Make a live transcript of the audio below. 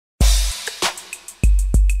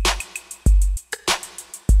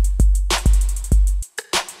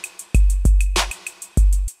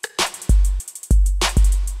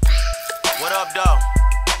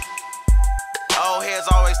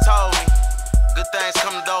things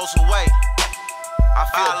come to those who wait. I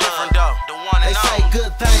feel different though, the one and They say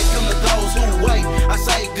good things come to those who wait. I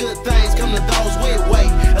say good things come to those with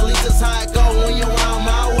weight. At least that's how it go when you're around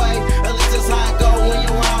my way. At least that's how it go when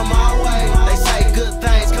you're around my way. They say good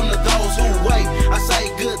things come to those who wait. I say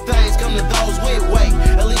good things come to those with weight.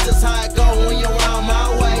 At least that's how it go when you're around my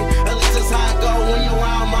way. At least that's how it go when you're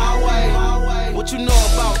around my way. What you know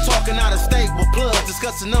about talking out of state with plugs,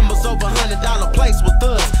 discussing numbers over $100 plates with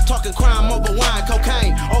thugs, talking crime over wine,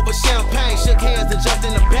 cocaine, over champagne, shook hands and jumped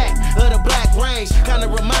in the back of the black range. Kinda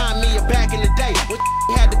remind me of back in the day when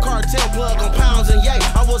had the cartel plug on pounds and yay.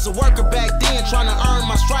 I was a worker back then trying to earn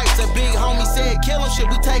my stripes. That big homie said kill him, shit,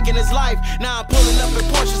 we taking his life. Now I'm pulling up in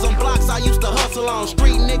Porsches on blocks I used to hustle on.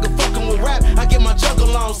 Street nigga fucking with rap, I get my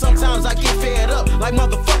juggle on. Sometimes I get fed up like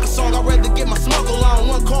motherfucker song. I'd rather get my smuggle on.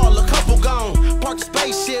 One call, a couple gone. Park the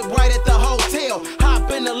spaceship right at the hotel.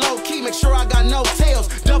 Hop in the low key, make sure I got no tails.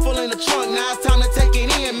 Duffel in the trunk, now it's time to take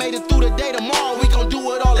it in. Made it through the day, tomorrow we gon' do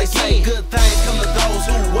it all again. They say good things come to those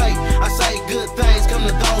who wait. I say good things come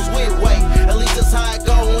to those with weight. At least that's how it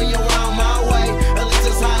go when you're around my way. At least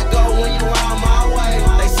that's how it go when you're around my way.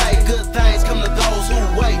 They say good things come to those who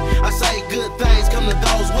wait. I say good things come to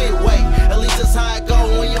those with weight. At least that's how it go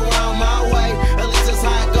when you're around my way. At least that's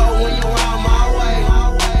how it go when you're around my way.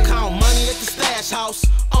 Count money at the stash house.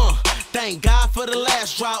 Thank God for the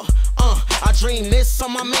last drought. I dreamed this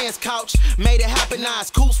on my man's couch. Made it happen, now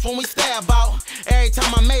it's coops when we stab out. Every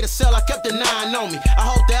time I made a sell, I kept a 9 on me. I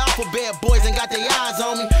hope the alphabet boys ain't got their eyes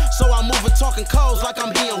on me. So I move and talking codes like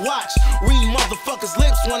I'm being watched. Read motherfuckers'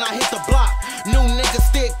 lips when I hit the block. New niggas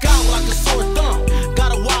stick out like a sore thumb.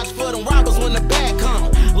 Gotta watch for them robbers when the bag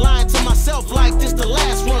come. Lying to myself like this the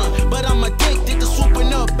last run. But I'm addicted to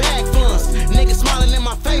swooping up bag funds. Niggas smiling in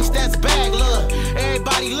my face, that's bag love.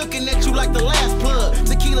 Everybody looking at you like the last plug.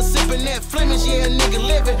 Tequila sipping that Flemish, yeah, a nigga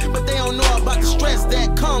living, but they don't know about the stress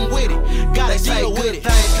that come with it. Gotta deal with it. Good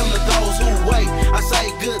things come to those who wait. I say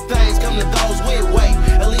good things come to those with weight.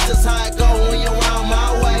 At least that's how it go when you're around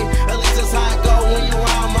my way. At least that's how it go when you're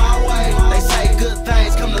around my way. They say good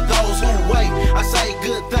things come to those who wait. I say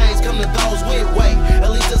good things come to those with weight.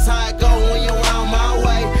 At least that's how it go when you're around my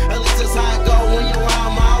way. At least that's how it go when you're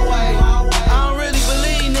around my way. I don't really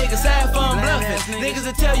believe niggas, half on bluffing. Niggas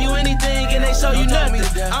will tell you anything and they show you nothing.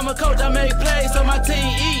 I'm a coach, I make plays so my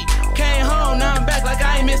team eat. Came home, now I'm back like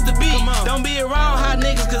I ain't missed a beat. Don't be around hot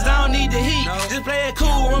niggas cause I don't need the heat. Just play it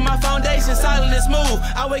cool, run my foundation solid and smooth.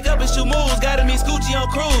 I wake up and shoot moves, gotta meet Scoochie on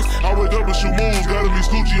cruise. I wake up and shoot moves, gotta meet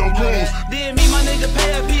Scoochie on cruise. Then me, my nigga,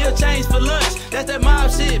 pay a P of change for lunch. That's that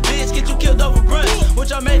mob shit, bitch, get you killed over brunch. What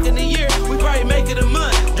y'all making a year, we probably make it a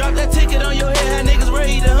month. Drop that ticket on your head, had niggas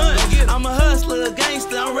ready to hunt. I'm a hustler, a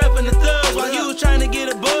gangster, I'm reppin' the thugs. While you was trying to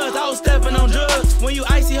get a buzz, I was stepping on drugs. When you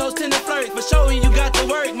icy hoes tend to flirt, for showing you got to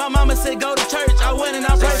work. My mama said go to church, I went and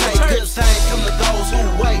I prayed for church. Good things come to those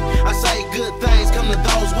who wait. I say good things.